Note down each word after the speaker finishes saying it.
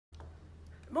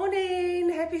Morning,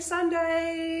 happy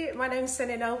Sunday. My name's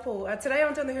Sene Naoupu. Today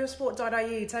I'm doing the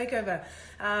hersport.ie Takeover.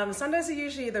 Sundays are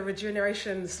usually the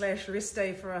regeneration / rest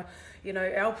day for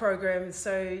our program,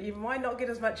 so you might not get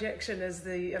as much action as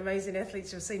the amazing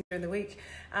athletes you've seen during the week.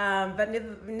 But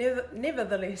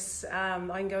nevertheless,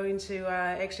 I'm going to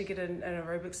actually get an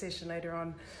aerobic session later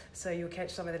on, so you'll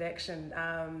catch some of that action.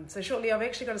 So shortly, I've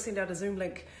actually got to send out a Zoom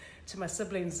link to my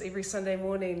siblings. Every Sunday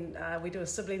morning we do a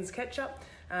siblings catch up.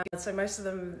 So most of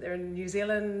them are in New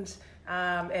Zealand,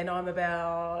 and I'm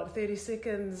about 30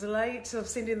 seconds late of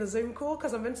sending the Zoom call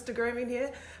because I'm Instagramming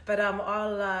here, but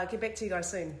I'll get back to you guys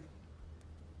soon.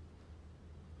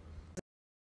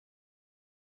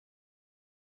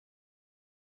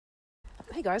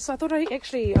 Hey guys, so I thought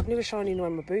I've never shown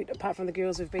anyone my boot apart from the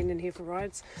girls who've been in here for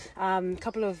rides. A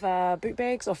couple of boot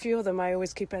bags, or a few of them I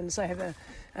always keep in, so I have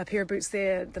a pair of boots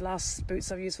there, the last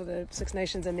boots I've used for the Six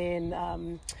Nations, and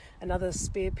then another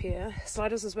spare pair.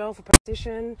 Sliders as well for practice,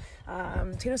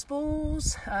 tennis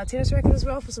balls, tennis racket as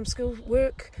well for some skill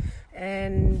work,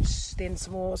 and then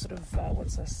some more sort of,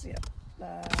 what's this,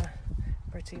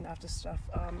 protein after stuff.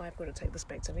 I've got to take this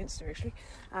back to Leinster actually,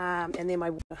 and then my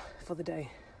water for the day.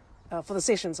 For the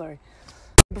session, sorry.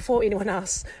 Before anyone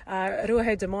asks,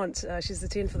 Ruahe Demont, she's the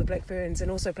 10 for the Black Ferns and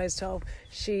also plays 12.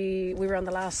 We were on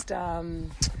the last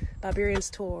Barbarians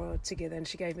tour together, and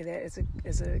she gave me that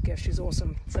as a gift. She's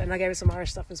awesome. And I gave her some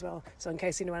Irish stuff as well, so in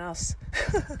case anyone asks.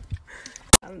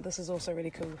 This is also really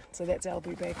cool. So that's our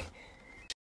boot bag.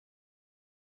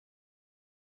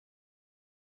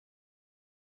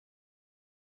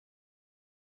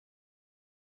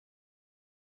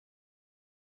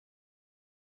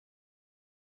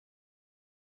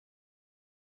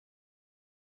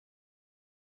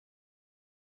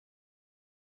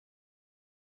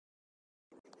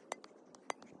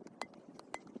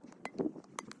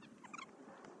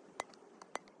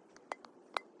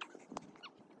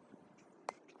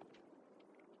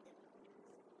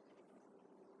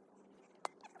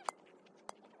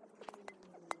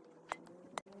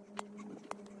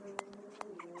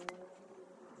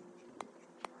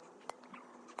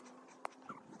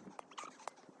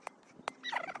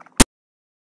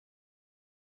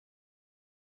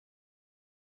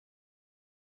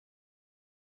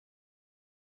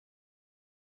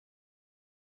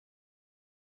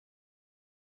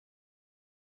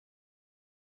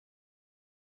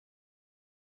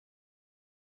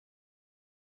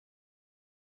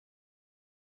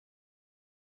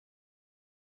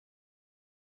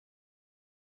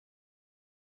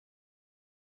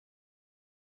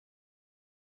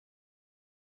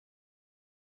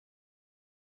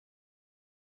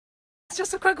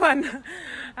 Just a quick one.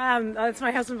 It's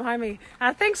my husband behind me.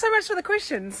 Thanks so much for the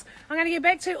questions. I'm going to get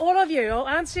back to all of you. I'll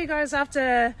answer you guys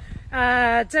after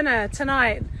dinner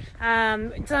tonight.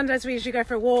 Sundays we usually go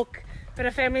for a walk, bit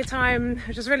of family time,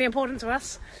 which is really important to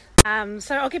us.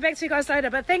 So I'll get back to you guys later,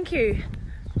 but thank you.